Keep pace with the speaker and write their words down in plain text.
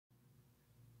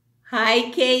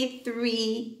Hi,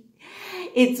 K3.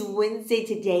 It's Wednesday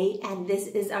today, and this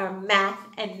is our math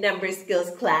and number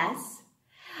skills class.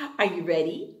 Are you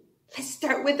ready? Let's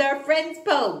start with our friends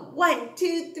poem. 1,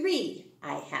 2, 3.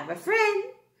 I have a friend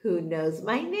who knows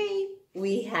my name.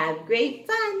 We have great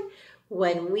fun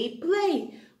when we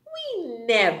play. We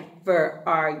never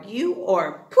argue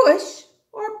or push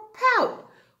or pout.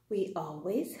 We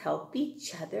always help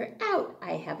each other out.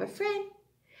 I have a friend,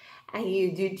 and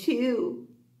you do too.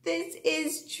 This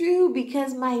is true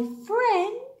because my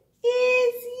friend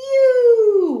is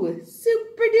you.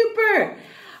 Super duper.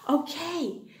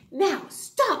 Okay, now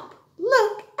stop,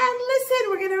 look, and listen.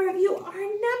 We're going to review our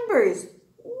numbers.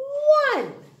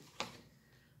 1,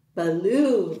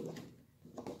 balloon.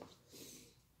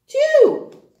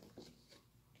 2,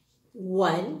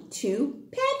 1, 2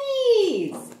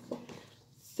 pennies.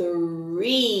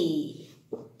 3,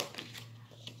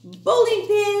 bowling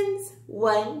pins.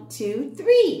 1, 2,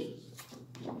 3.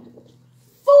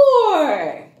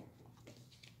 4,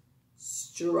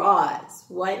 straws.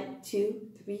 1, 2,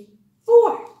 3,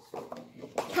 4.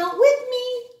 Count with me.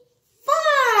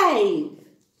 5.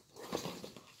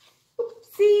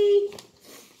 Oopsie.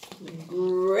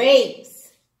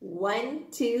 Grapes. 1,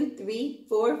 2, 3,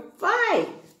 4, 5.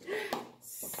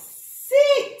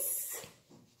 6.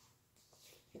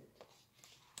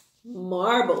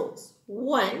 Marbles.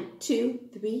 1, 2,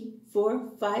 3, 4,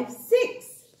 5, 6.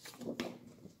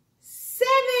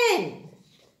 7.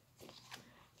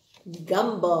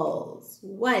 Gumballs.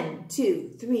 1,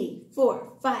 2, 3,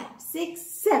 4, 5, 6,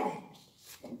 7.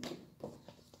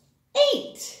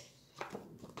 8.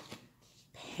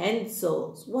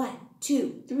 Pencils. 1,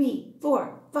 2, 3,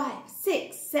 4, 5,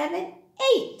 6, 7,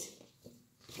 8.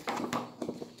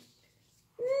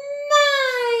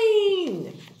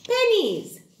 9.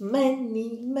 Pennies.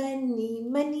 Money, money,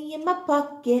 money in my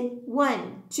pocket.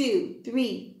 1, 2,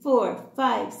 3, 4,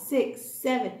 5, 6,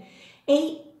 7,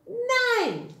 8,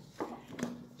 9.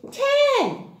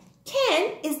 10.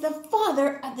 10 is the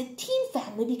father of the team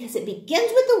family because it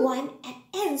begins with a 1 and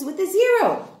ends with a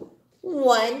 0.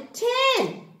 1,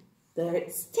 10.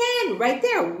 There's 10 right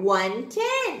there. 1,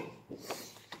 10.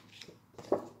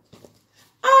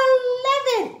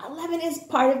 11. 11 is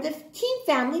part of the team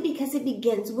family because it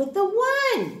begins with a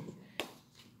 1.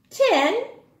 10,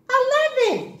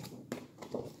 11.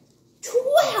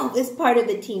 12 is part of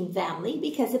the team family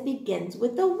because it begins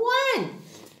with a 1.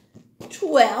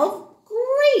 12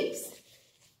 grapes.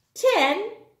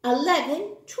 10,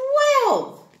 11,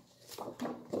 12.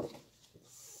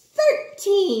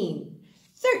 13.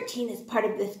 13 is part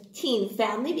of the team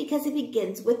family because it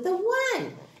begins with a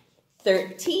 1.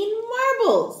 13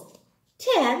 marbles.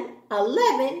 10,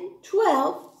 11,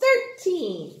 12,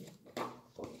 13.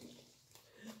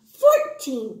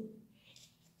 14.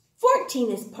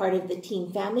 14 is part of the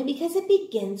team family because it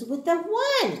begins with a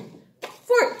 1.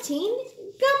 14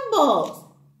 gumballs.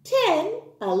 10,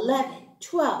 11,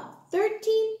 12,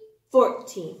 13,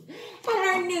 14. And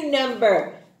our new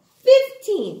number,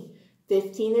 15.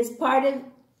 15 is part of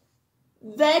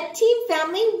the team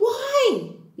family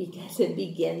wine because it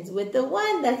begins with the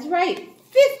 1. That's right.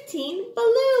 15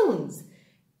 balloons.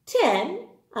 10,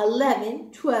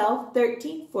 11, 12,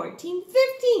 13, 14,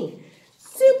 15.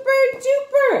 Super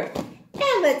duper.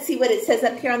 And let's see what it says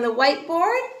up here on the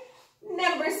whiteboard.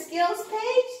 Number skills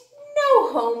page.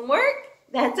 No homework.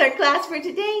 That's our class for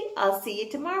today. I'll see you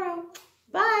tomorrow.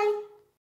 Bye.